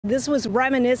This was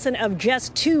reminiscent of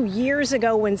just 2 years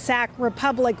ago when Sac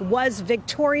Republic was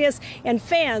victorious and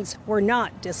fans were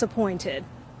not disappointed.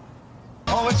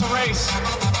 Oh, it's a race.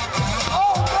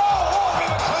 Oh, no! Oh, big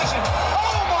collision.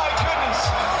 Oh, my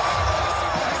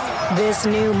goodness. This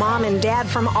new mom and dad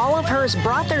from Olivehurst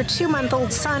brought their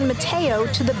 2-month-old son, Mateo,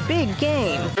 to the big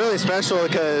game. Really special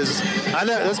because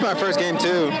this is my first game,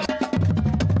 too.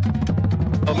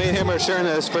 Well, me and him are sharing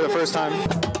this for the first time.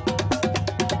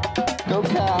 Go,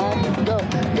 Cat. Go,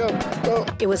 go, go.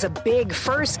 It was a big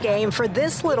first game for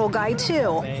this little guy,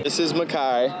 too. This is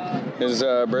Makai. His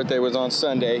birthday was on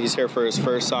Sunday. He's here for his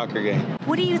first soccer game.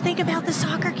 What do you think about the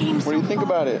soccer game so What do you think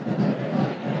far? about it?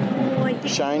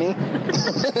 Shiny?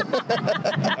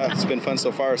 It's been fun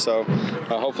so far, so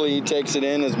hopefully he takes it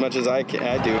in as much as I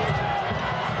do.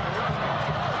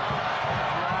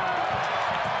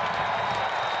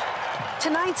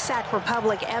 Tonight, Sac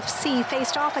Republic FC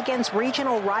faced off against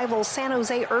regional rival San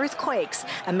Jose Earthquakes,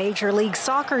 a Major League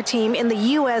Soccer team in the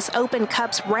U.S. Open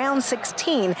Cup's Round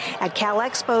 16 at Cal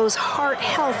Expo's Heart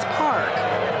Health Park.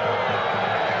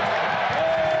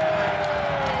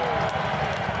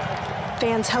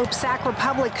 Fans hope Sac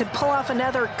Republic could pull off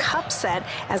another cup set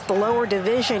as the lower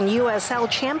division USL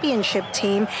championship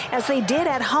team, as they did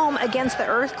at home against the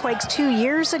Earthquakes 2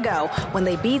 years ago when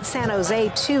they beat San Jose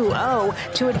 2-0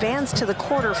 to advance to the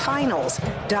quarterfinals.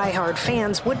 Die-hard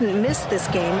fans wouldn't miss this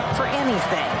game for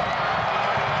anything.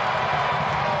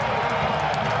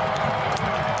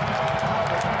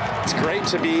 It's great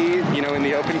to be, in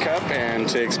the Open Cup and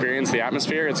to experience the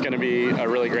atmosphere. It's going to be a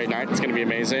really great night. It's going to be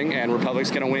amazing, and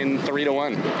Republic's going to win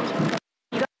 3-1.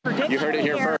 You heard it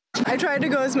here first. I try to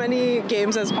go as many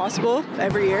games as possible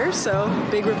every year, so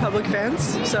big Republic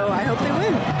fans, so I hope they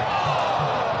win.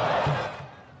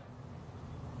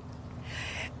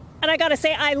 And I got to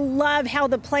say, I love how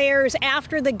the players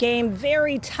after the game,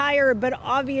 very tired, but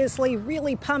obviously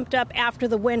really pumped up after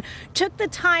the win, took the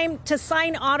time to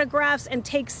sign autographs and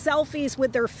take selfies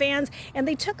with their fans. And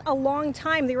they took a long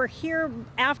time. They were here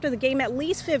after the game, at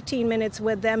least 15 minutes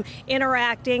with them,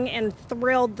 interacting and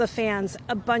thrilled the fans.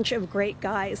 A bunch of great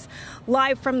guys.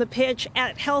 Live from the pitch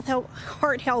at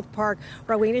Heart Health Park,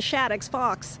 Rowena Shaddix,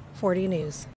 Fox 40 News.